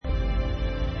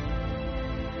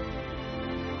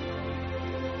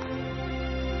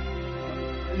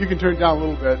You can turn it down a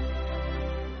little bit.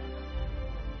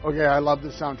 Okay, I love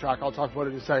this soundtrack. I'll talk about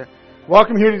it in a second.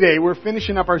 Welcome here today. We're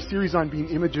finishing up our series on being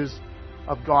images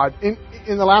of God. In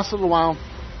the last little while,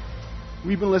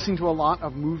 we've been listening to a lot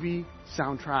of movie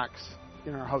soundtracks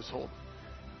in our household.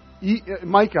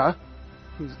 Micah,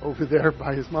 who's over there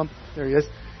by his mom, there he is,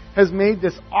 has made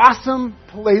this awesome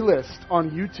playlist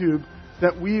on YouTube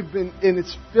that and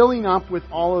it's filling up with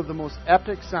all of the most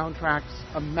epic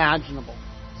soundtracks imaginable.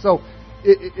 So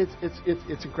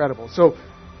it's incredible. So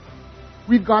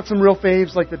we've got some real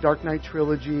faves like the Dark Knight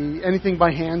trilogy, anything by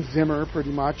Hans Zimmer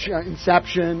pretty much,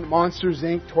 Inception, Monsters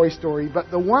Inc., Toy Story. But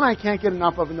the one I can't get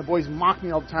enough of, and the boys mock me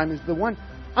all the time, is the one,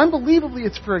 unbelievably,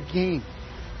 it's for a game.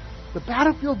 The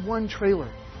Battlefield 1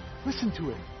 trailer. Listen to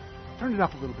it. Turn it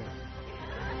up a little bit.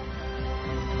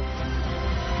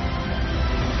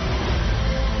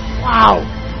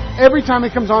 Wow. Every time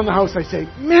it comes on in the house, I say,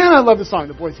 man, I love this song.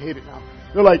 The boys hate it now.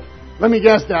 They're like, let me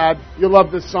guess, Dad, you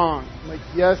love this song. I'm like,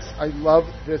 yes, I love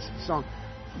this song.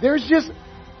 There's just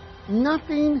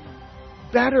nothing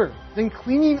better than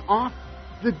cleaning off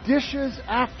the dishes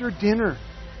after dinner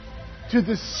to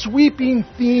the sweeping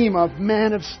theme of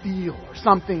Man of Steel or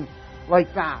something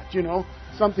like that,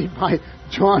 something by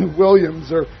John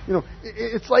Williams, or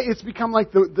it's become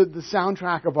like the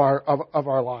soundtrack of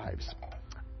our lives.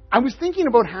 I was thinking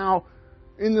about how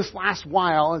in this last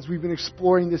while, as we've been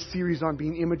exploring this series on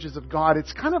being images of God,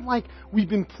 it's kind of like we've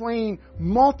been playing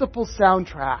multiple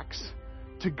soundtracks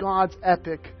to God's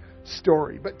epic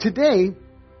story. But today,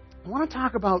 I want to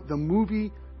talk about the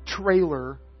movie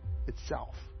trailer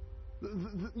itself.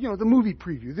 The movie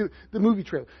preview, the movie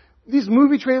trailer. These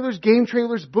movie trailers, game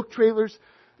trailers, book trailers,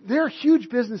 they're a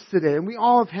huge business today, and we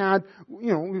all have had,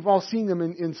 we've all seen them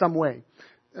in some way.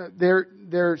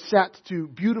 They're set to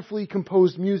beautifully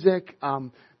composed music.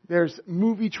 There's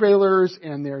movie trailers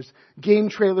and there's game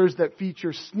trailers that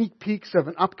feature sneak peeks of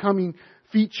an upcoming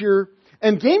feature.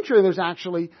 And game trailers,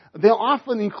 actually, they'll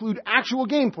often include actual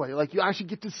gameplay. Like you actually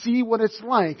get to see what it's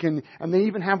like. And they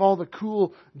even have all the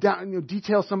cool,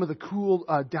 detail some of the cool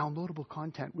downloadable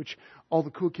content, which all the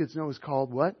cool kids know is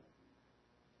called what?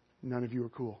 None of you are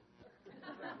cool.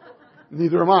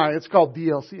 Neither am I. It's called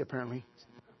DLC, apparently,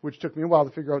 which took me a while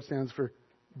to figure out stands for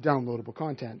downloadable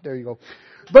content. There you go.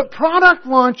 But product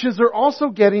launches are also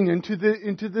getting into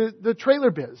the trailer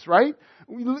biz, right?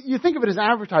 You think of it as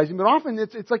advertising, but often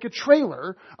it's like a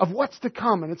trailer of what's to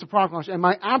come, and it's a product launch. And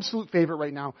my absolute favorite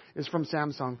right now is from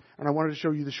Samsung, and I wanted to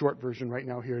show you the short version right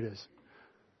now. Here it is.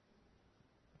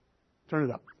 Turn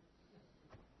it up.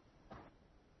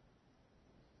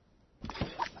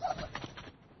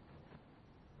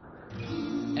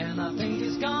 And I think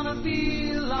it's gonna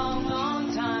be a long,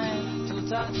 long time till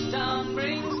touchdown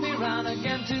brings me round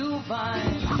again to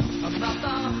find I'm not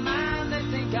the man they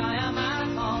think I am at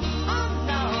home. Oh,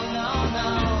 no, no, no.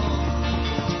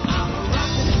 I'm a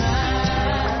rocket man,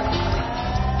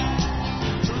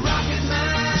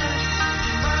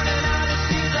 burning out of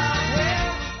seas out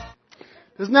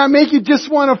here. Doesn't that make you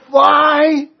just want to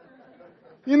fly?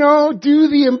 Do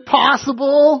the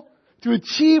impossible to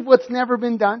achieve what's never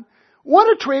been done? What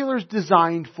are trailers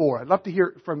designed for? I'd love to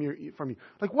hear from you.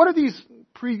 Like, what are these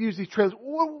previews, these trailers?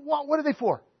 What are they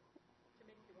for?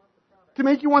 To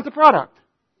make you want the product.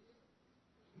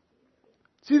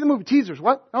 See the movie. Teasers.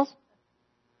 What else?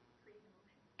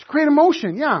 To create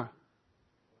emotion, yeah.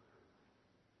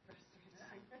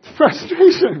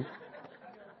 Frustration.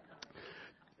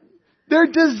 They're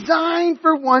designed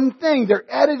for one thing. They're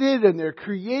edited and they're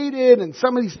created, and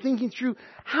somebody's thinking through,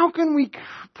 how can we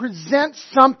present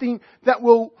something that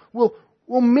will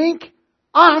make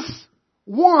us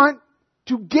want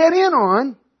to get in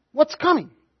on what's coming?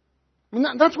 I mean,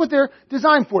 that's what they're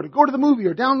designed for, to go to the movie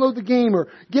or download the game or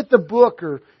get the book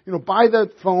or, buy the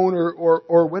phone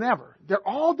or whatever. They're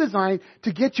all designed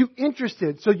to get you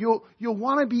interested, so you'll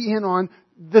want to be in on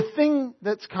the thing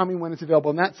that's coming when it's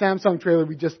available. And that Samsung trailer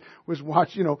we just was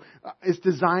watching, is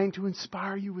designed to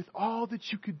inspire you with all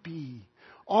that you could be,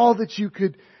 all that you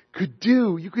could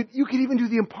do. You could even do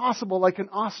the impossible, like an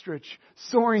ostrich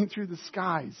soaring through the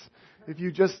skies, if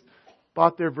you just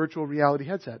bought their virtual reality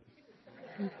headset.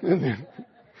 Here's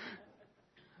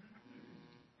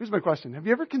my question. Have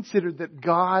you ever considered that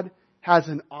God has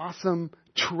an awesome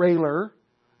trailer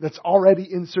that's already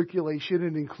in circulation?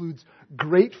 It includes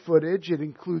great footage. It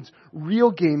includes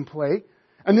real gameplay.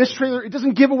 And this trailer, it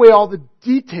doesn't give away all the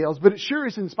details, but it sure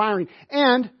is inspiring.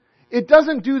 And it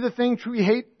doesn't do the thing we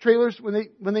hate trailers when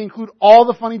they include all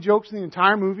the funny jokes in the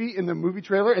entire movie in the movie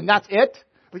trailer, and that's it.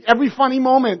 Like every funny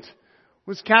moment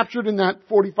was captured in that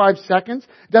 45 seconds.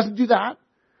 It doesn't do that.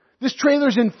 This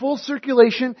trailer's in full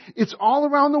circulation. It's all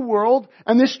around the world.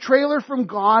 And this trailer from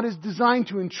God is designed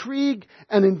to intrigue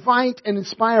and invite and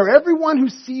inspire everyone who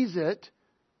sees it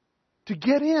to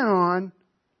get in on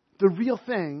the real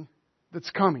thing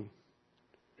that's coming.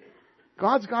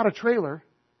 God's got a trailer,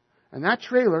 and that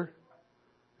trailer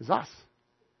is us.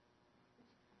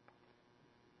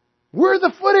 We're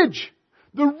the footage,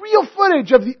 the real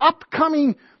footage of the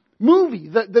upcoming movie,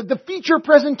 the feature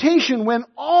presentation when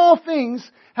all things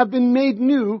have been made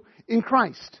new in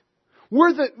Christ.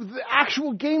 We're the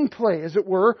actual gameplay, as it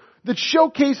were, that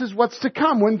showcases what's to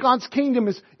come when God's kingdom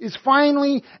is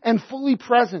finally and fully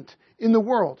present in the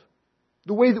world.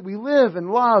 The way that we live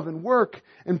and love and work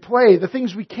and play, the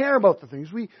things we care about, the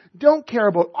things we don't care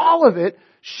about, all of it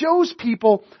shows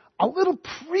people a little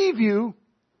preview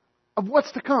of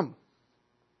what's to come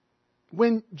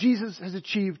when Jesus has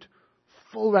achieved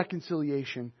full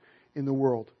reconciliation in the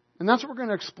world. And that's what we're going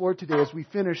to explore today as we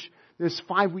finish this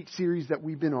 5-week series that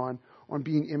we've been on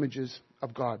being images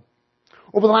of God.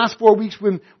 Over the last 4 weeks,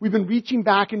 we've been reaching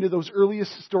back into those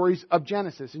earliest stories of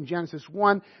Genesis. In Genesis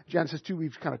 1, Genesis 2,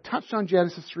 we've kind of touched on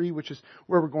Genesis 3, which is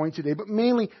where we're going today, but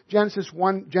mainly Genesis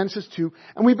 1, Genesis 2,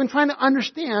 and we've been trying to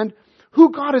understand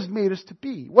who God has made us to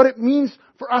be, what it means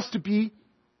for us to be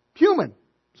human.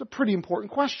 It's a pretty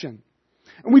important question.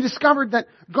 And we discovered that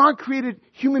God created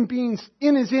human beings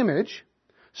in His image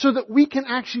so that we can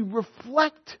actually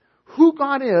reflect who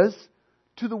God is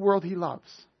to the world He loves.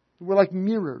 We're like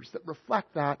mirrors that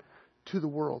reflect that to the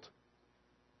world.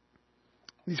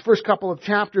 These first couple of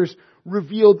chapters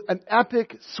revealed an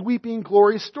epic, sweeping,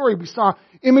 glorious story. We saw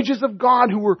images of God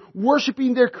who were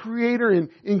worshiping their Creator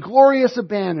in glorious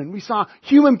abandon. We saw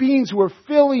human beings who were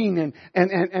filling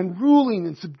and ruling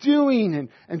and subduing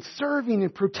and serving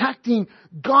and protecting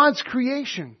God's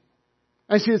creation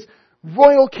as His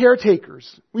royal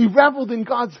caretakers. We reveled in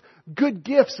God's good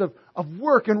gifts of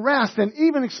work and rest, and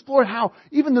even explored how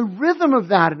even the rhythm of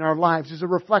that in our lives is a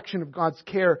reflection of God's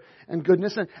care and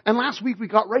goodness. And last week we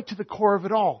got right to the core of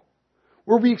it all,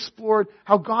 where we explored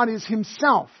how God is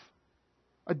Himself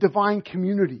a divine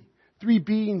community, three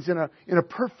beings in a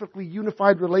perfectly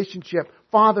unified relationship,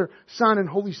 Father, Son, and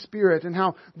Holy Spirit, and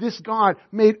how this God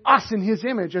made us in His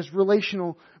image as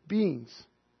relational beings.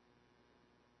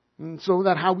 And so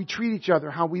that how we treat each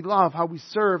other, how we love, how we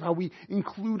serve, how we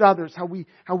include others, how we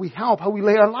help, how we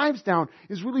lay our lives down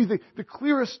is really the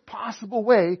clearest possible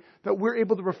way that we're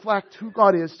able to reflect who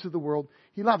God is to the world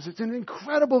He loves. It's an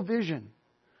incredible vision.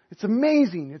 It's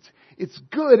amazing. It's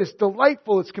good. It's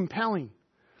delightful. It's compelling.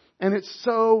 And it's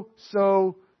so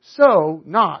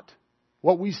not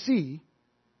what we see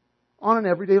on an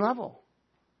everyday level.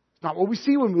 It's not what we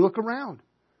see when we look around.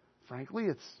 Frankly,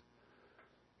 it's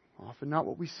often not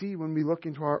what we see when we look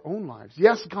into our own lives.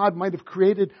 Yes, God might have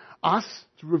created us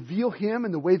to reveal Him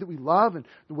in the way that we love and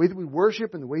the way that we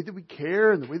worship and the way that we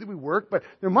care and the way that we work. But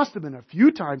there must have been a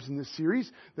few times in this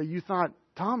series that you thought,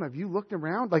 Tom, have you looked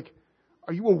around?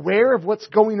 Are you aware of what's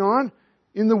going on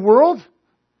in the world?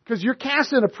 Because you're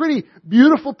casting a pretty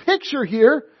beautiful picture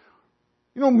here.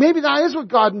 Maybe that is what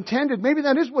God intended. Maybe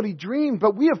that is what He dreamed.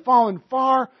 But we have fallen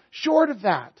far short of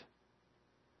that.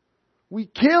 We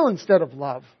kill instead of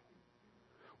love.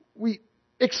 We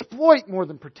exploit more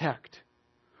than protect.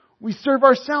 We serve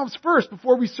ourselves first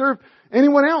before we serve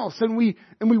anyone else. And we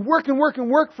work and work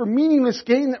and work for meaningless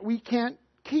gain that we can't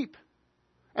keep.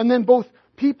 And then both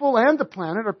people and the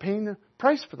planet are paying the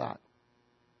price for that.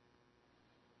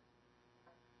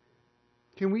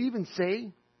 Can we even say,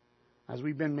 as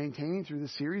we've been maintaining through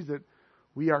this series, that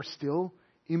we are still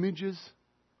images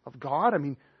of God? I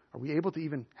mean, are we able to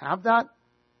even have that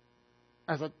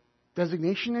as a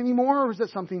designation anymore, or is that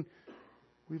something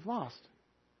we've lost?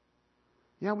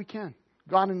 Yeah, we can.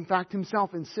 God, in fact,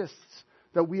 Himself insists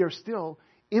that we are still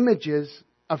images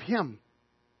of Him.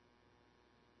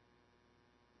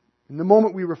 And the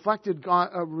moment we rejected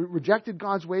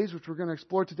God's ways, which we're going to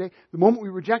explore today, the moment we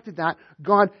rejected that,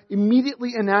 God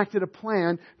immediately enacted a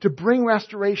plan to bring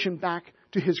restoration back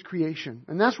to His creation.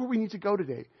 And that's where we need to go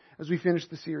today as we finish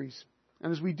the series.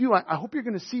 And as we do, I hope you're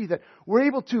going to see that we're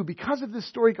able to, because of this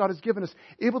story God has given us,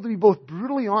 able to be both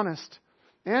brutally honest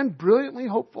and brilliantly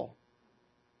hopeful.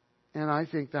 And I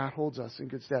think that holds us in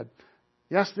good stead.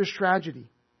 Yes, there's tragedy,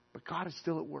 but God is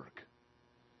still at work.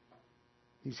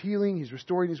 He's healing, He's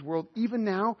restoring His world even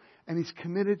now, and He's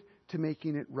committed to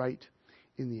making it right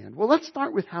in the end. Well, let's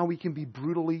start with how we can be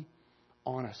brutally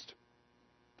honest.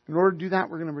 In order to do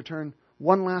that, we're going to return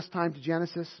one last time to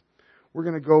Genesis. We're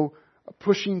going to go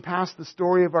pushing past the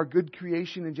story of our good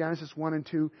creation in Genesis 1 and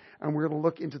 2, and we're going to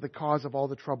look into the cause of all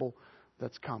the trouble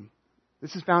that's come.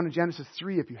 This is found in Genesis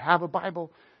 3. If you have a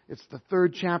Bible, it's the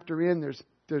third chapter in. There's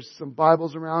There's some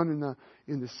Bibles around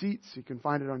in the seats. You can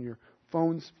find it on your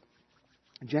phones.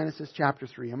 Genesis chapter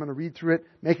 3. I'm going to read through it,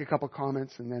 make a couple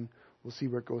comments, and then we'll see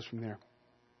where it goes from there.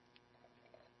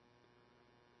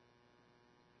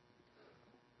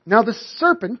 Now the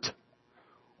serpent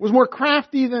was more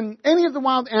crafty than any of the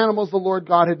wild animals the Lord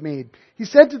God had made. He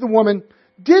said to the woman,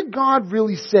 "Did God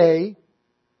really say,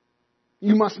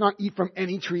 'You must not eat from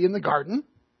any tree in the garden'?"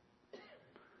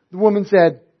 The woman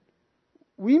said,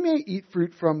 "We may eat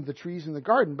fruit from the trees in the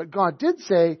garden, but God did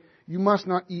say, 'You must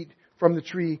not eat from the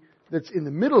tree that's in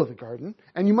the middle of the garden,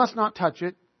 and you must not touch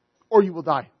it, or you will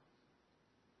die.'"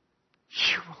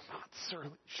 "You will not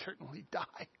certainly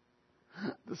die,"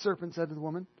 the serpent said to the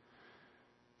woman.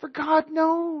 "For God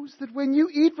knows that when you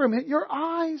eat from it, your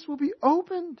eyes will be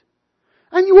opened,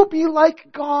 and you will be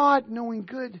like God, knowing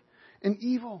good and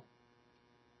evil."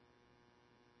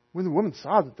 When the woman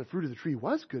saw that the fruit of the tree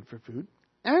was good for food,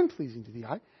 and pleasing to the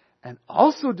eye, and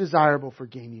also desirable for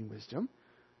gaining wisdom,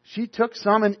 she took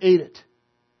some and ate it.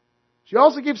 She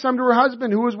also gave some to her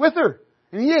husband who was with her,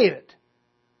 and he ate it.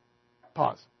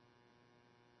 Pause.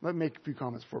 Let me make a few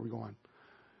comments before we go on.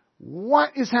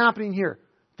 What is happening here?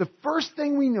 The first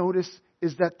thing we notice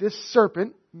is that this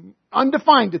serpent,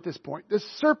 undefined at this point, this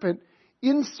serpent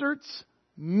inserts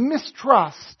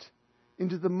mistrust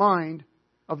into the mind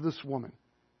of this woman.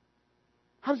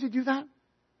 How does he do that?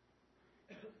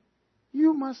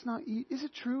 "You must not eat." Is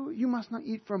it true? "You must not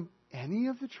eat from any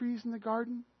of the trees in the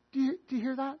garden." Do you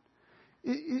hear that?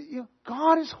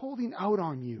 God is holding out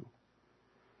on you.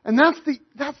 And that's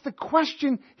the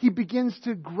question he begins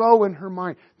to grow in her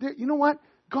mind. You know what?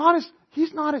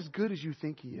 He's not as good as you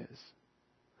think he is.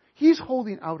 He's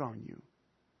holding out on you.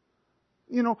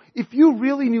 If you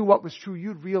really knew what was true,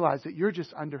 you'd realize that you're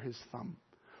just under his thumb.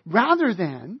 Rather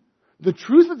than the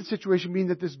truth of the situation being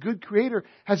that this good creator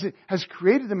has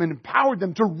created them and empowered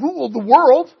them to rule the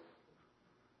world,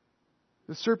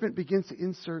 the serpent begins to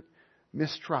insert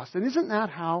mistrust. And isn't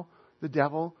that how the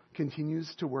devil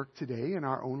continues to work today in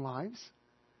our own lives?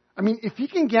 I mean, if he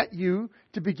can get you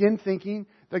to begin thinking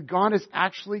that God has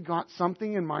actually got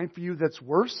something in mind for you that's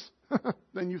worse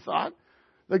than you thought,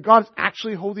 that God's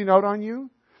actually holding out on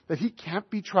you, that he can't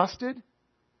be trusted,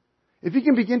 if he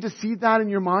can begin to seed that in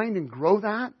your mind and grow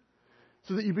that,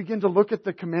 so that you begin to look at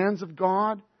the commands of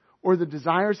God or the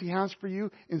desires he has for you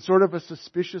in sort of a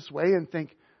suspicious way and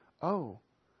think, "Oh,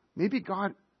 maybe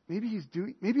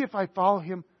if I follow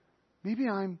him, maybe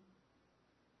I'm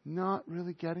not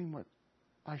really getting what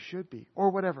I should be,"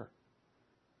 or whatever.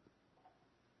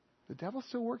 The devil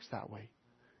still works that way.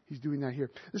 He's doing that here.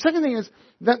 The second thing is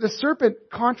that the serpent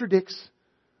contradicts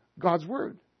God's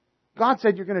word. God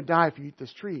said you're going to die if you eat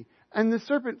this tree. And the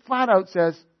serpent flat out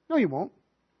says, "No, you won't.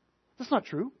 That's not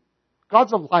true.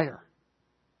 God's a liar."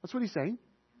 That's what he's saying.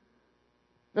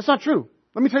 That's not true.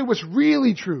 Let me tell you what's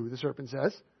really true, the serpent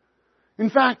says.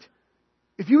 In fact,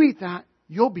 if you eat that,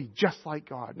 you'll be just like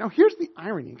God. Now here's the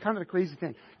irony, kind of the crazy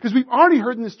thing. Because we've already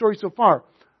heard in this story so far,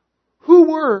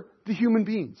 who were the human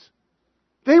beings?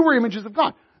 They were images of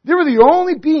God. They were the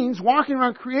only beings walking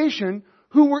around creation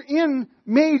who were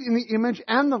made in the image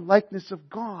and the likeness of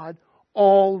God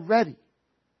already.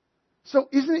 So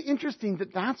isn't it interesting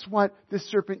that that's what this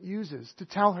serpent uses to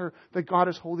tell her that God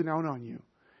is holding out on you?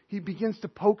 He begins to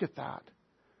poke at that.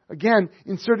 Again,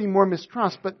 inserting more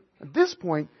mistrust, but at this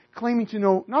point, claiming to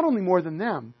know not only more than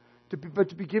them, but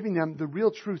to be giving them the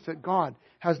real truth that God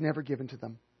has never given to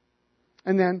them.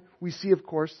 And then we see, of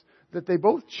course, that they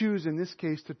both choose, in this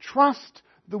case, to trust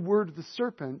the word of the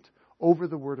serpent over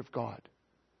the word of God.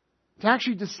 To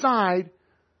actually decide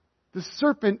the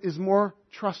serpent is more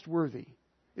trustworthy,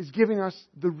 is giving us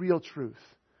the real truth.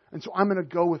 And so I'm going to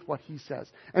go with what he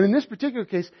says. And in this particular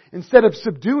case, instead of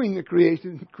subduing the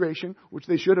creation, which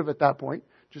they should have at that point,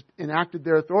 just enacted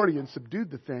their authority and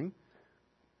subdued the thing.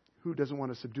 Who doesn't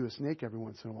want to subdue a snake every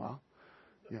once in a while?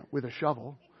 With a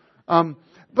shovel.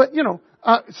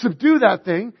 Subdue that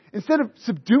thing. Instead of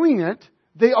subduing it,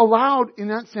 they allowed, in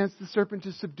that sense, the serpent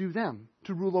to subdue them,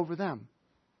 to rule over them,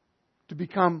 to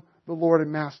become the Lord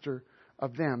and Master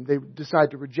of them. They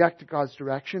decide to reject God's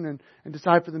direction and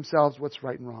decide for themselves what's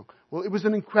right and wrong. Well, it was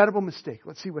an incredible mistake.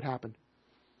 Let's see what happened.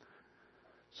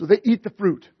 So they eat the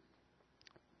fruit.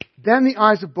 Then the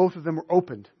eyes of both of them were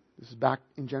opened. This is back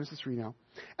in Genesis 3 now.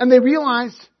 And they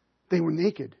realized they were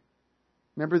naked.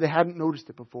 Remember, they hadn't noticed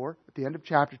it before. At the end of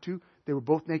chapter 2, they were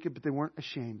both naked, but they weren't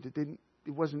ashamed.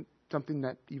 It wasn't something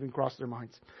that even crossed their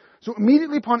minds. So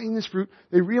immediately upon eating this fruit,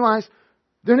 they realized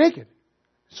they're naked.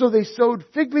 So they sewed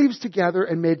fig leaves together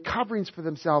and made coverings for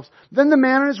themselves. Then the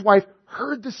man and his wife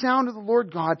heard the sound of the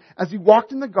Lord God as he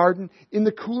walked in the garden in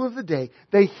the cool of the day.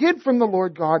 They hid from the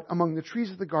Lord God among the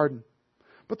trees of the garden.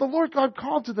 But the Lord God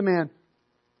called to the man,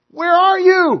 "Where are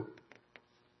you?"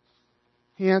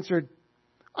 He answered,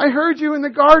 "I heard you in the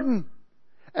garden,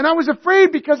 and I was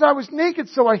afraid because I was naked,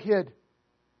 so I hid."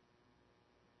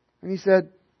 And he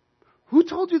said, "Who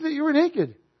told you that you were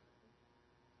naked?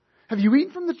 Have you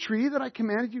eaten from the tree that I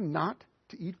commanded you not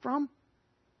to eat from?"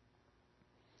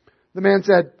 The man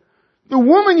said, "The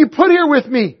woman you put here with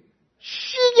me,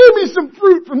 she gave me some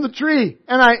fruit from the tree,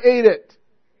 and I ate it."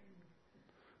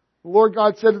 The Lord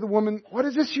God said to the woman, "What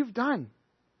is this you've done?"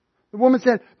 The woman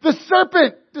said, "The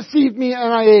serpent deceived me,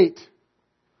 and I ate."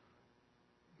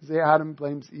 See, Adam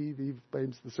blames Eve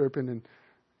blames the serpent, and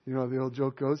you know the old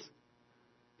joke goes,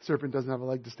 the serpent doesn't have a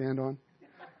leg to stand on.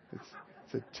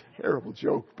 It's a terrible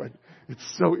joke, but it's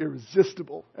so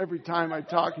irresistible every time I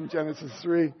talk in Genesis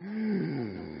 3.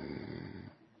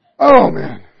 Oh,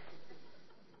 man.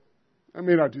 I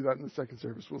may not do that in the second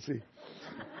service. We'll see.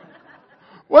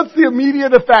 What's the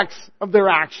immediate effects of their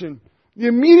action? The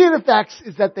immediate effects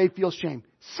is that they feel shame.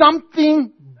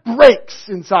 Something breaks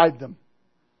inside them.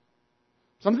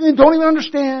 Something they don't even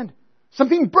understand.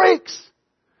 Something breaks.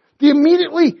 They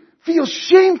immediately feel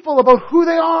shameful about who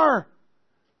they are.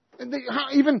 And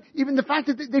even the fact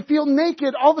that they feel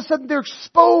naked, all of a sudden they're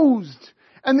exposed.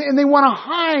 And they want to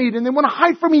hide. And they want to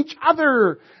hide from each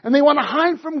other. And they want to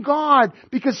hide from God.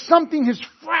 Because something has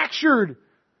fractured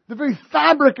the very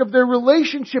fabric of their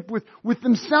relationship with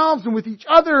themselves and with each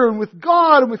other and with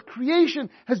God and with creation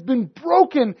has been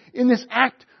broken in this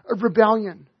act of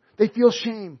rebellion. They feel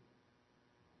shame.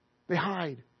 They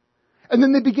hide. And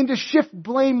then they begin to shift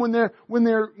blame when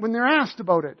they're asked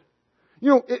about it.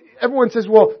 You know, everyone says,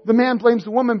 well, the man blames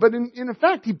the woman, but in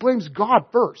effect, he blames God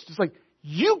first. It's like,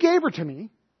 you gave her to me.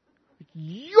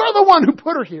 You're the one who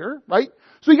put her here, right?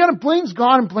 So he kind of blames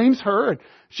God and blames her, and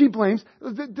she blames.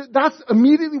 That's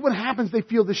immediately what happens. They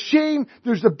feel the shame,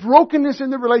 there's a brokenness in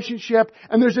the relationship,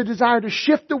 and there's a desire to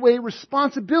shift away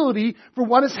responsibility for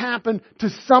what has happened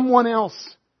to someone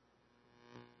else.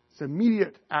 It's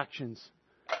immediate actions,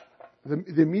 the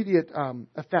immediate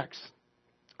effects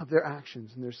of their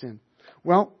actions and their sin.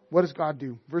 Well, what does God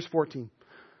do? Verse 14.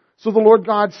 So the Lord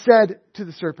God said to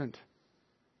the serpent.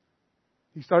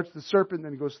 He starts with the serpent,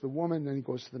 then he goes to the woman, then he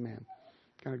goes to the man.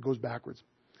 Kind of goes backwards.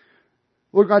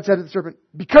 The Lord God said to the serpent,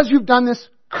 "Because you've done this,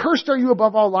 cursed are you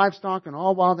above all livestock and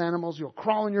all wild animals. You'll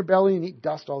crawl in your belly and eat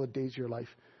dust all the days of your life.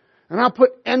 And I'll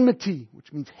put enmity,"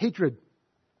 which means hatred,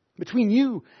 "between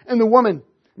you and the woman,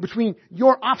 between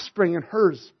your offspring and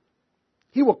hers.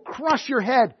 He will crush your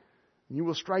head, and you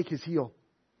will strike his heel."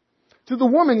 To the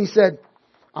woman he said,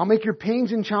 "I'll make your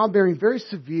pains in childbearing very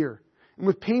severe, and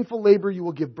with painful labor you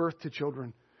will give birth to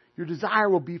children. Your desire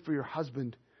will be for your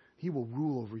husband. He will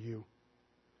rule over you."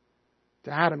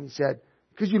 To Adam he said,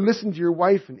 "Because you listened to your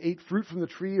wife and ate fruit from the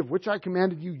tree of which I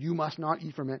commanded you, you must not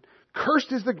eat from it.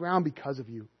 Cursed is the ground because of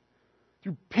you.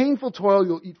 Through painful toil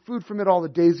you'll eat food from it all the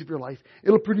days of your life.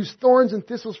 It'll produce thorns and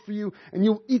thistles for you, and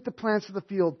you'll eat the plants of the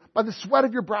field. By the sweat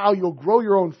of your brow you'll grow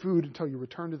your own food until you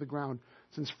return to the ground,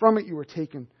 since from it you were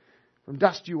taken. From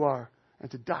dust you are,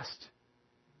 and to dust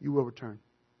you will return."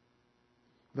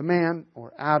 The man,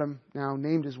 or Adam, now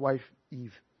named his wife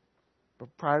Eve.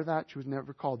 But prior to that, she was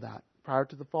never called that. Prior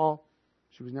to the fall,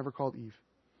 she was never called Eve.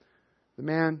 The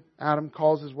man, Adam,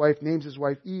 names his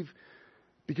wife Eve,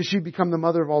 because she'd become the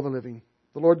mother of all the living.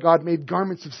 The Lord God made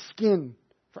garments of skin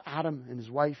for Adam and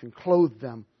his wife and clothed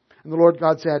them. And the Lord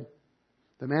God said,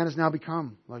 "The man has now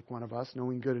become like one of us,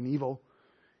 knowing good and evil.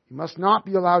 He must not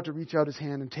be allowed to reach out his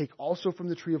hand and take also from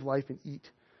the tree of life and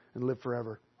eat and live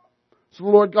forever." So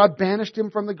the Lord God banished him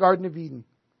from the Garden of Eden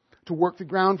to work the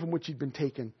ground from which he'd been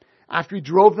taken. After he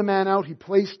drove the man out, he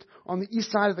placed on the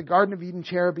east side of the Garden of Eden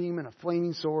cherubim and a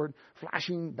flaming sword,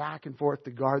 flashing back and forth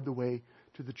to guard the way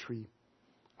to the tree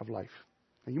of life.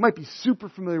 Now, you might be super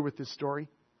familiar with this story.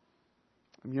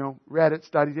 Read it,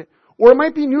 studied it. Or it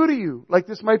might be new to you. Like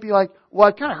this might be like, well,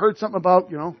 I kind of heard something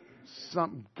about,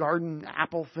 some garden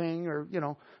apple thing, or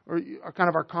kind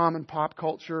of our common pop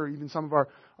culture, or even some of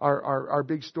our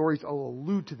big stories will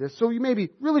allude to this. So you may be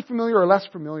really familiar or less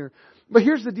familiar. But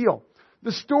here's the deal.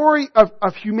 The story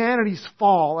of humanity's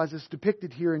fall, as is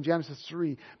depicted here in Genesis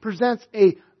 3, presents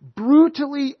a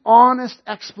brutally honest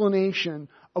explanation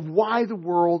of why the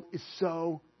world is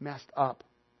so messed up.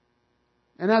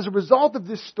 And as a result of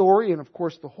this story, and of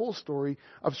course the whole story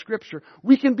of Scripture,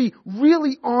 we can be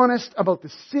really honest about the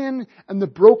sin and the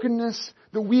brokenness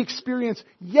that we experience,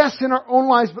 yes, in our own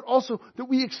lives, but also that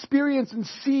we experience and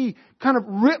see kind of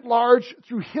writ large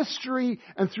through history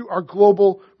and through our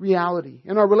global reality,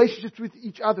 in our relationships with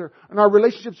each other, in our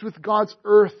relationships with God's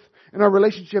earth, in our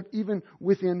relationship even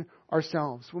within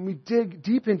ourselves. When we dig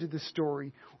deep into this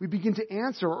story, we begin to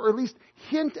answer, or at least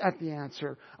hint at the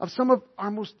answer, of some of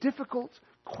our most difficult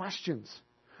questions.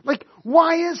 Like,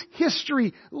 why is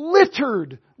history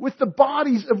littered with the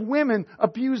bodies of women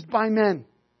abused by men?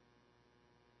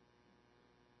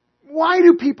 Why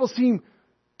do people seem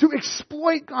to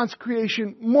exploit God's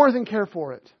creation more than care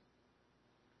for it?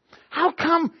 How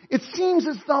come it seems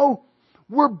as though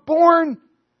we're born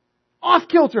off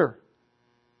kilter?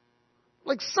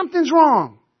 Like something's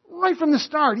wrong right from the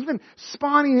start, even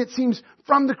spawning, it seems,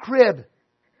 from the crib.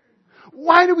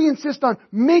 Why do we insist on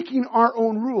making our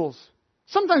own rules?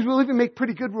 Sometimes we'll even make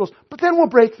pretty good rules, but then we'll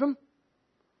break them.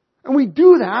 And we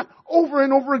do that over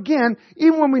and over again,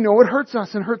 even when we know it hurts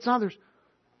us and hurts others.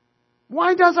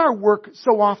 Why does our work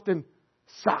so often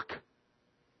suck?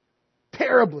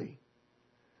 Terribly.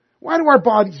 Why do our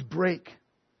bodies break?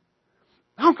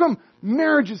 How come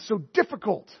marriage is so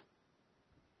difficult?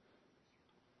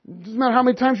 It doesn't matter how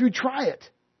many times we try it.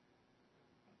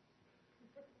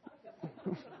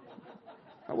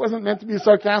 That wasn't meant to be a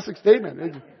sarcastic statement.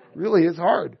 It really is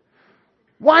hard.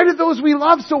 Why do those we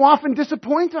love so often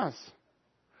disappoint us?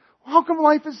 How come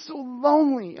life is so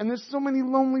lonely and there's so many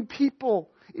lonely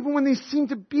people, even when they seem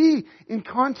to be in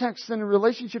contexts and in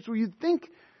relationships where you'd think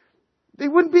they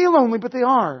wouldn't be lonely, but they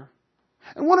are?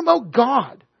 And what about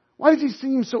God? Why does He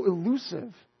seem so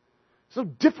elusive, so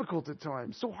difficult at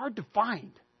times, so hard to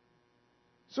find,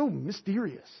 so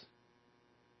mysterious?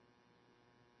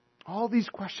 All these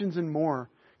questions and more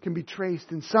can be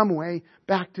traced in some way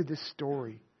back to this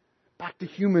story, back to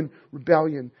human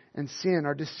rebellion and sin,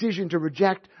 our decision to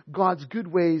reject God's good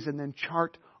ways and then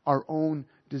chart our own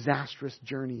disastrous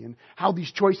journey, and how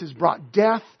these choices brought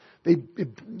death. They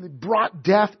brought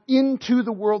death into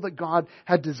the world that God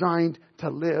had designed to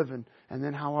live, and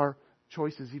then how our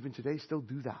choices even today still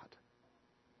do that.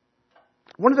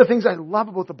 One of the things I love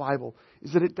about the Bible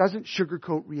is that it doesn't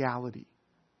sugarcoat reality.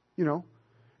 You know,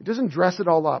 it doesn't dress it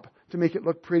all up to make it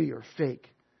look pretty or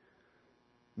fake,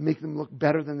 make them look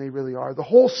better than they really are. The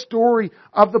whole story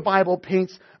of the Bible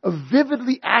paints a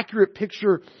vividly accurate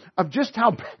picture of just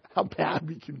how bad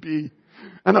we can be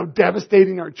and how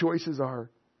devastating our choices are.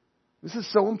 This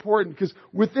is so important because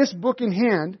with this book in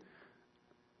hand,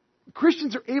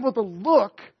 Christians are able to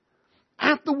look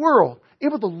at the world,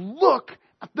 able to look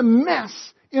at the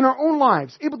mess in our own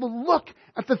lives, able to look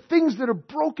at the things that are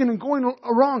broken and going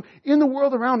wrong in the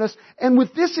world around us. And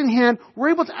with this in hand,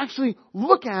 we're able to actually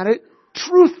look at it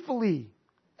truthfully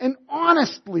and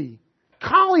honestly,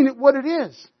 calling it what it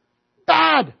is.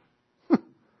 Bad.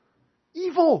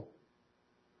 Evil.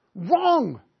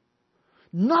 Wrong.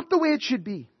 Not the way it should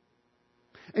be.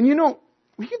 And you know,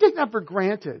 we can take that for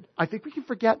granted. I think we can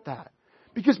forget that.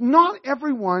 Because not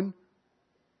everyone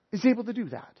is able to do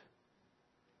that.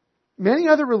 Many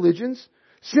other religions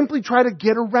simply try to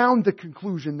get around the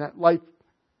conclusion that life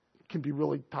can be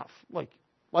really tough. Like,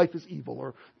 life is evil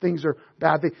or things are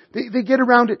bad. They get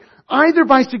around it either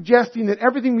by suggesting that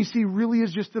everything we see really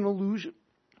is just an illusion.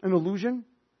 An illusion.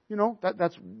 You know,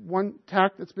 that's one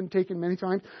tack that's been taken many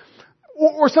times.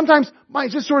 Or sometimes by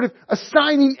just sort of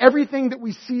assigning everything that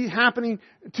we see happening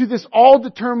to this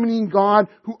all-determining God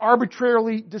who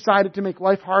arbitrarily decided to make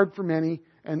life hard for many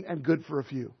and good for a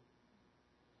few.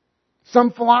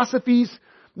 Some philosophies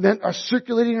that are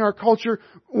circulating in our culture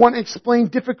want to explain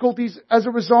difficulties as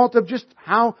a result of just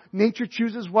how nature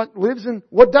chooses what lives and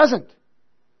what doesn't.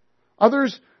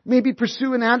 Others maybe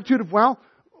pursue an attitude of, well,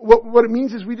 what it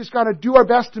means is we just got to do our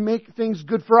best to make things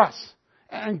good for us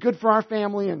and good for our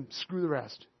family and screw the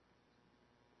rest.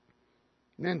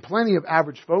 And then plenty of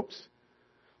average folks,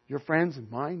 your friends and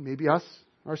mine, maybe us,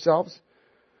 ourselves,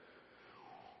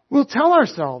 we'll tell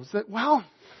ourselves that, well,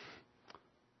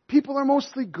 people are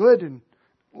mostly good and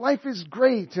life is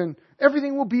great and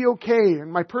everything will be okay.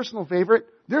 And my personal favorite,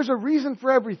 there's a reason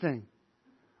for everything.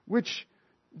 Which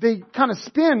they kind of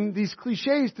spin these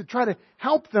cliches to try to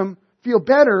help them feel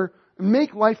better and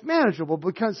make life manageable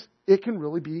because it can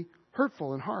really be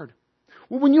hurtful and hard.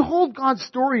 Well, when you hold God's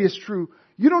story as true,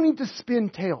 you don't need to spin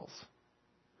tales.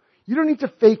 You don't need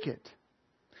to fake it.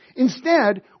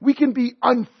 Instead, we can be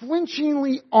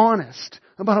unflinchingly honest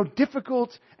about how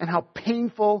difficult and how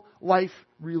painful life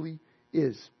really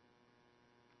is.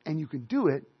 And you can do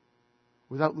it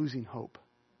without losing hope.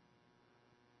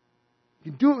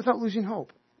 You can do it without losing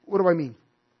hope. What do I mean?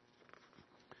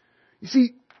 You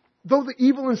see, though the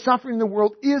evil and suffering in the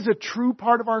world is a true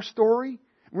part of our story,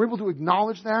 and we're able to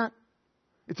acknowledge that,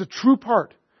 it's a true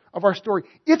part of our story.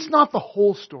 It's not the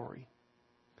whole story.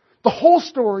 The whole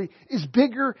story is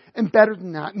bigger and better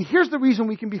than that. And here's the reason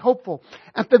we can be hopeful.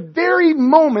 At the very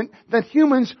moment that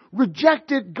humans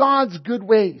rejected God's good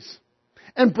ways,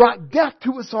 and brought death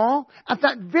to us all, at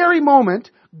that very moment,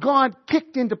 God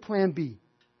kicked into plan B.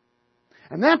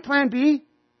 And that plan B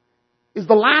is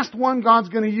the last one God's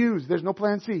going to use. There's no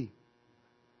plan C.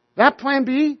 That plan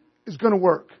B is going to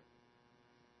work.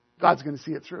 God's going to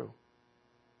see it through.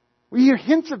 We hear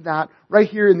hints of that right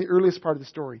here in the earliest part of the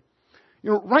story.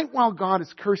 Right while God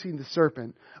is cursing the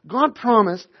serpent, God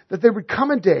promised that there would come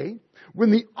a day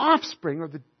when the offspring, or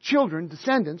the children,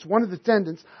 descendants, one of the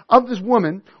descendants of this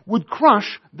woman, would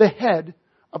crush the head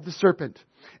of the serpent.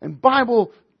 And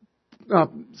Bible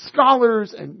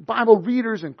scholars and Bible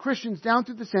readers and Christians down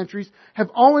through the centuries have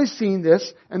always seen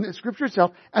this, and the Scripture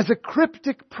itself, as a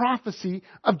cryptic prophecy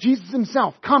of Jesus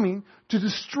Himself coming to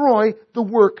destroy the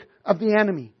work of the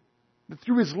enemy. That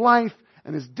through His life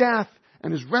and His death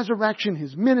and His resurrection,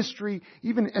 His ministry,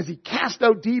 even as He cast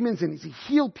out demons and as He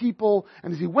healed people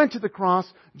and as He went to the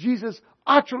cross, Jesus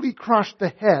utterly crushed the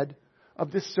head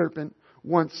of this serpent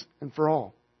once and for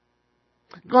all.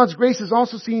 God's grace is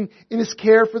also seen in His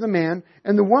care for the man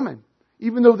and the woman.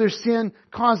 Even though their sin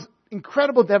caused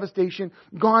incredible devastation,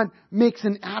 God makes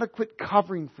an adequate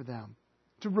covering for them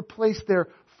to replace their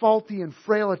faulty and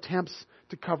frail attempts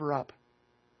to cover up.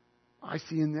 I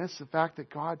see in this the fact that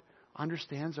God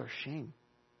understands our shame,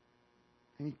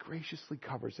 and He graciously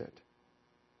covers it.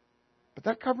 But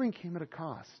that covering came at a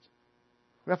cost.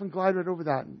 We often glide right over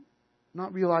that,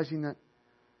 not realizing that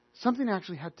something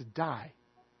actually had to die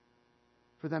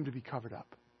for them to be covered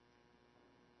up.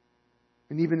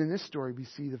 And even in this story, we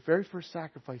see the very first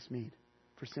sacrifice made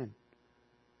for sin.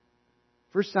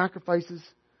 First sacrifices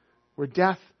where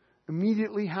death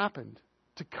immediately happened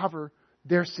to cover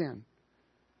their sin,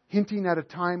 hinting at a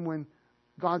time when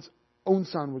God's own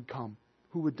Son would come,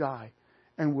 who would die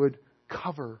and would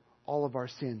cover all of our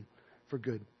sin for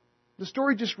good. The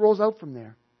story just rolls out from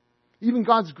there. Even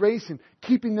God's grace in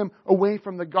keeping them away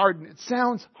from the garden. It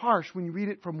sounds harsh when you read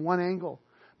it from one angle.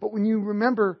 But when you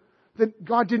remember that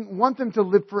God didn't want them to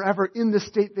live forever in the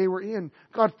state they were in,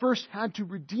 God first had to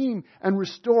redeem and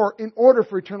restore in order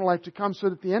for eternal life to come. So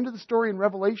that at the end of the story in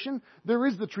Revelation, there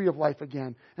is the tree of life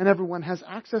again. And everyone has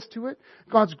access to it.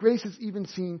 God's grace is even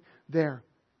seen there.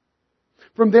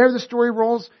 From there, the story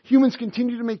rolls. Humans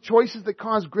continue to make choices that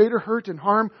cause greater hurt and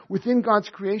harm within God's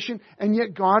creation. And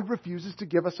yet God refuses to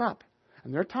give us up.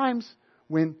 And there are times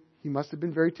when He must have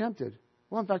been very tempted.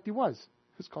 Well, in fact, He was.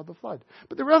 It's called the flood.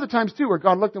 But there were other times too where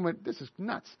God looked and went, this is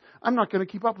nuts. I'm not going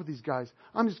to keep up with these guys.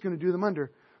 I'm just going to do them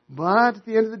under. But at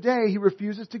the end of the day, He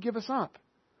refuses to give us up.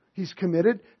 He's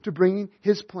committed to bringing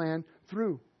His plan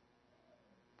through.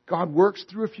 God works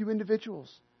through a few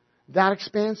individuals. That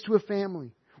expands to a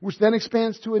family, which then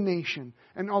expands to a nation,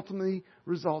 and ultimately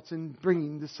results in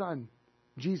bringing the Son,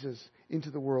 Jesus, into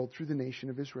the world through the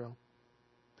nation of Israel.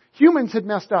 Humans had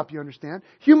messed up, you understand.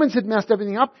 Humans had messed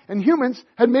everything up, and humans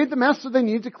had made the mess, so they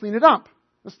needed to clean it up.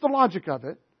 That's the logic of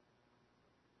it.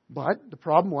 But the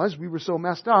problem was we were so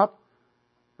messed up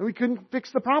that we couldn't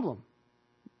fix the problem.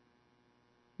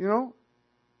 You know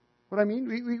what I mean?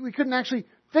 We couldn't actually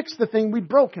fix the thing we'd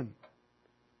broken.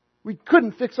 We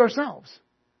couldn't fix ourselves.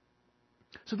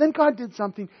 So then God did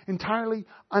something entirely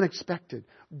unexpected.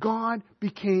 God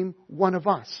became one of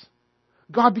us.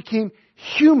 God became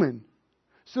human.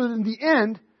 So that in the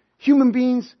end, human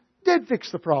beings did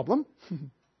fix the problem.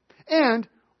 And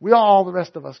all the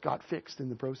rest of us got fixed in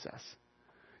the process.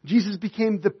 Jesus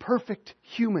became the perfect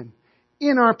human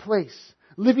in our place,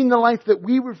 living the life that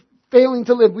we were failing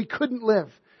to live. We couldn't live.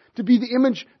 To be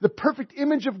the perfect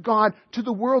image of God to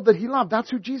the world that He loved.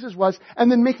 That's who Jesus was. And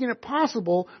then making it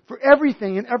possible for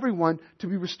everything and everyone to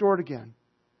be restored again.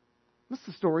 That's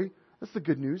the story. That's the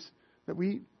good news that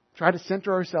we try to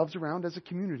center ourselves around as a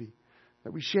community.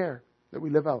 That we share, that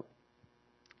we live out.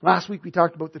 Last week we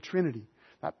talked about the Trinity.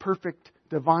 That perfect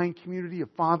divine community of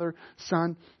Father,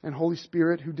 Son, and Holy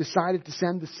Spirit who decided to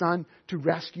send the Son to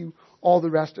rescue all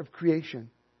the rest of creation.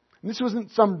 And this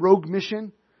wasn't some rogue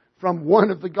mission from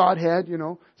one of the Godhead,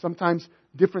 Sometimes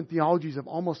different theologies have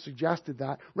almost suggested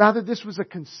that. Rather, this was a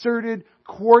concerted,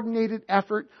 coordinated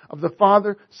effort of the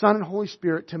Father, Son, and Holy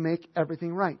Spirit to make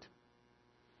everything right.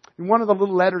 In one of the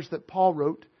little letters that Paul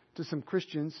wrote to some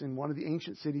Christians in one of the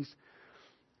ancient cities,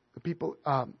 the people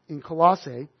in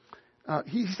Colossae,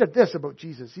 he said this about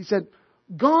Jesus. He said,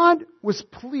 God was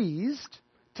pleased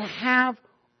to have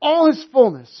all His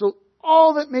fullness, so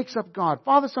all that makes up God,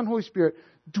 Father, Son, Holy Spirit,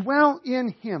 dwell in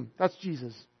Him. That's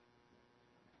Jesus.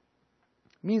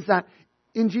 It means that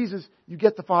in Jesus, you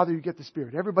get the Father, you get the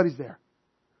Spirit. Everybody's there.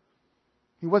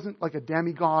 He wasn't like a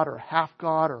demigod or a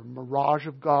half-God or a mirage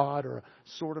of God or a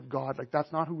sort of God. Like,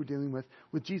 that's not who we're dealing with.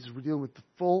 With Jesus, we're dealing with the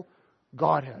full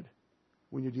Godhead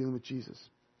when you're dealing with Jesus,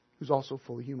 who's also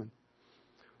fully human.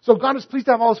 So God is pleased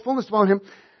to have all His fullness dwell in Him.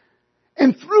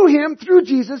 And through Him, through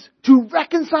Jesus, to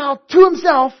reconcile to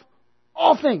Himself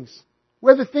all things,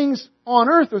 whether things on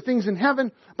earth or things in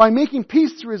heaven, by making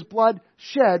peace through His blood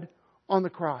shed on the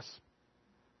cross.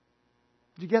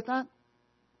 Did you get that?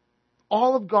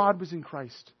 All of God was in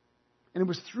Christ. And it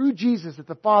was through Jesus that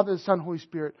the Father, the Son, Holy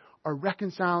Spirit are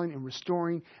reconciling and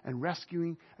restoring and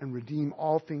rescuing and redeem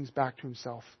all things back to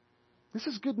Himself. This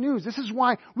is good news. This is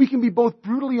why we can be both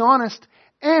brutally honest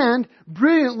and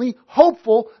brilliantly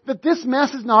hopeful that this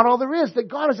mess is not all there is, that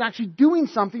God is actually doing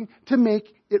something to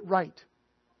make it right.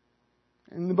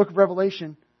 In the book of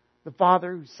Revelation, the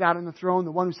Father who sat on the throne,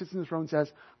 the one who sits on the throne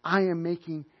says, I am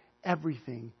making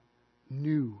everything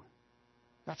new.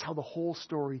 That's how the whole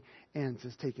story ends,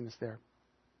 is taking us there.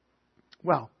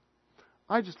 Well,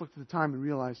 I just looked at the time and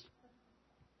realized,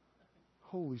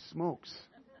 holy smokes.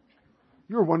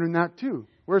 You were wondering that too.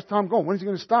 Where's Tom going? When is he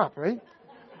going to stop, right?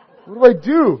 What do I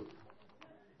do?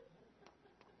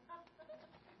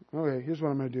 Okay, here's what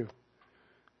I'm going to do.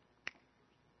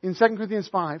 In 2 Corinthians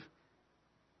 5,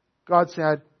 God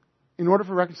said, in order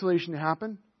for reconciliation to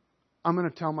happen, I'm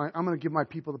going to give my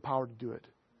people the power to do it.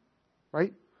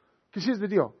 Right? Because here's the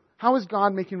deal. How is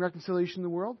God making reconciliation in the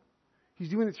world? He's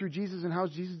doing it through Jesus, and how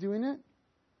is Jesus doing it?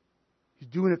 He's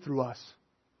doing it through us.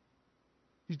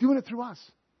 He's doing it through us.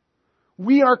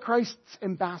 We are Christ's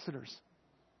ambassadors.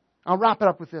 I'll wrap it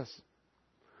up with this.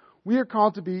 We are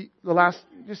called to be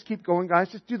just keep going, guys.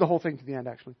 Just do the whole thing to the end,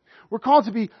 actually. We're called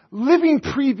to be living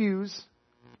previews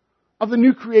of the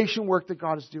new creation work that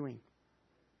God is doing.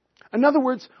 In other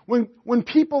words, when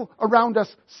people around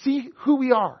us see who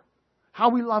we are, how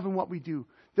we love and what we do,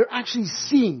 they're actually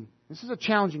seeing. This is a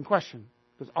challenging question,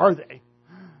 because are they?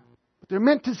 But they're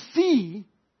meant to see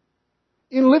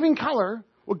in living color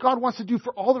what God wants to do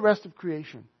for all the rest of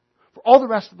creation, for all the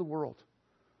rest of the world.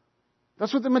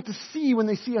 That's what they're meant to see when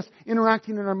they see us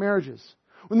interacting in our marriages,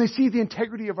 when they see the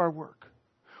integrity of our work,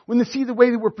 when they see the way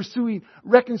that we're pursuing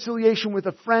reconciliation with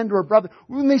a friend or a brother,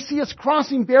 when they see us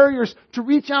crossing barriers to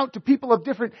reach out to people of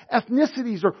different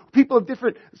ethnicities or people of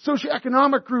different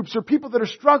socioeconomic groups or people that are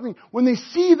struggling, when they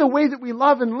see the way that we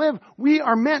love and live, we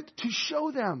are meant to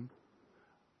show them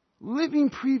living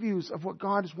previews of what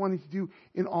God is wanting to do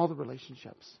in all the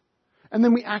relationships. And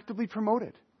then we actively promote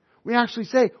it. We actually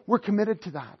say we're committed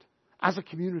to that as a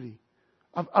community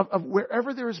of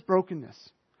wherever there is brokenness,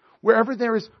 wherever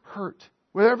there is hurt,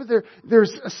 wherever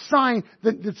there's a sign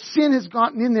that sin has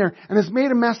gotten in there and has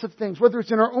made a mess of things, whether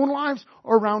it's in our own lives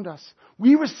or around us,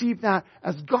 we receive that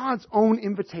as God's own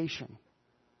invitation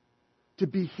to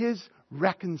be His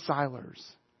reconcilers,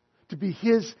 to be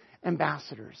His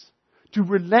ambassadors, to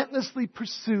relentlessly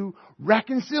pursue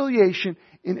reconciliation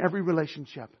in every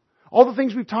relationship. All the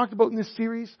things we've talked about in this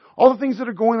series, all the things that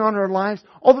are going on in our lives,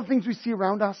 all the things we see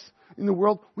around us in the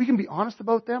world, we can be honest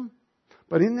about them.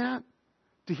 But in that,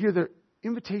 to hear the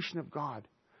invitation of God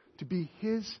to be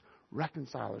His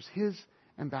reconcilers, His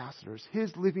ambassadors,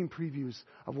 His living previews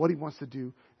of what He wants to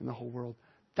do in the whole world.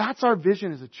 That's our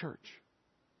vision as a church.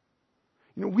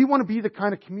 You know, we want to be the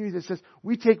kind of community that says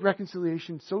we take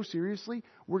reconciliation so seriously,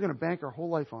 we're going to bank our whole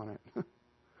life on it.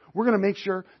 We're going to make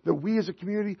sure that we as a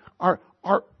community are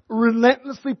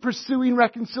relentlessly pursuing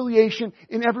reconciliation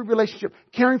in every relationship,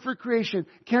 caring for creation,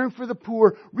 caring for the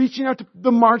poor, reaching out to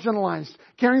the marginalized,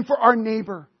 caring for our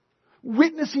neighbor,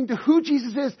 witnessing to who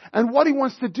Jesus is and what He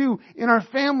wants to do in our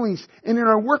families and in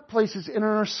our workplaces and in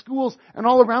our schools and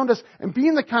all around us, and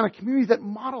being the kind of community that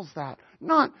models that.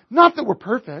 Not that we're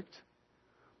perfect,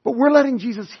 but we're letting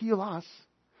Jesus heal us,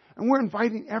 and we're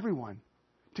inviting everyone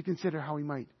to consider how He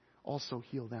might also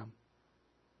heal them.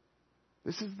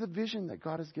 This is the vision that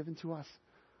God has given to us.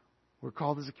 We're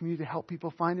called as a community to help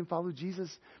people find and follow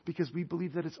Jesus because we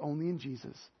believe that it's only in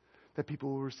Jesus that people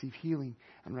will receive healing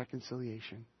and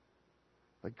reconciliation.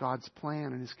 But God's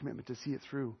plan and His commitment to see it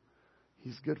through,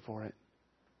 He's good for it.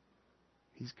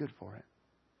 He's good for it.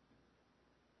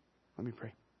 Let me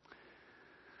pray.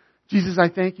 Jesus, I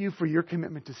thank You for Your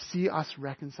commitment to see us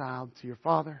reconciled to Your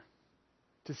Father,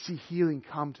 to see healing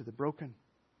come to the broken.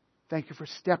 Thank You for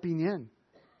stepping in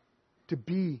to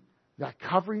be that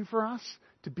covering for us,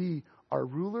 to be our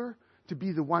ruler, to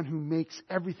be the one who makes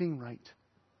everything right.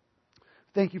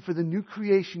 Thank You for the new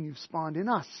creation You've spawned in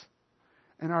us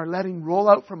and are letting roll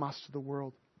out from us to the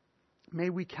world. May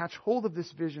we catch hold of this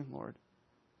vision, Lord,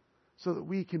 so that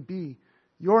we can be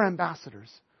Your ambassadors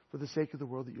for the sake of the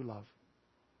world that You love.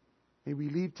 May we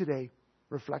leave today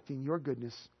reflecting Your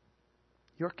goodness,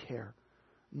 Your care,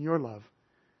 and Your love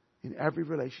in every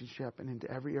relationship and into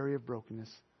every area of brokenness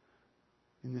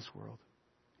in this world.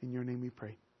 In Your name we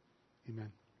pray.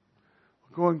 Amen.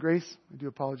 We'll go in grace. I do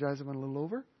apologize. I went a little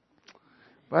over.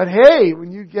 But hey,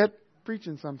 when you get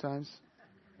preaching sometimes.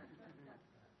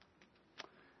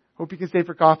 Hope you can stay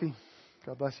for coffee.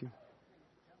 God bless you.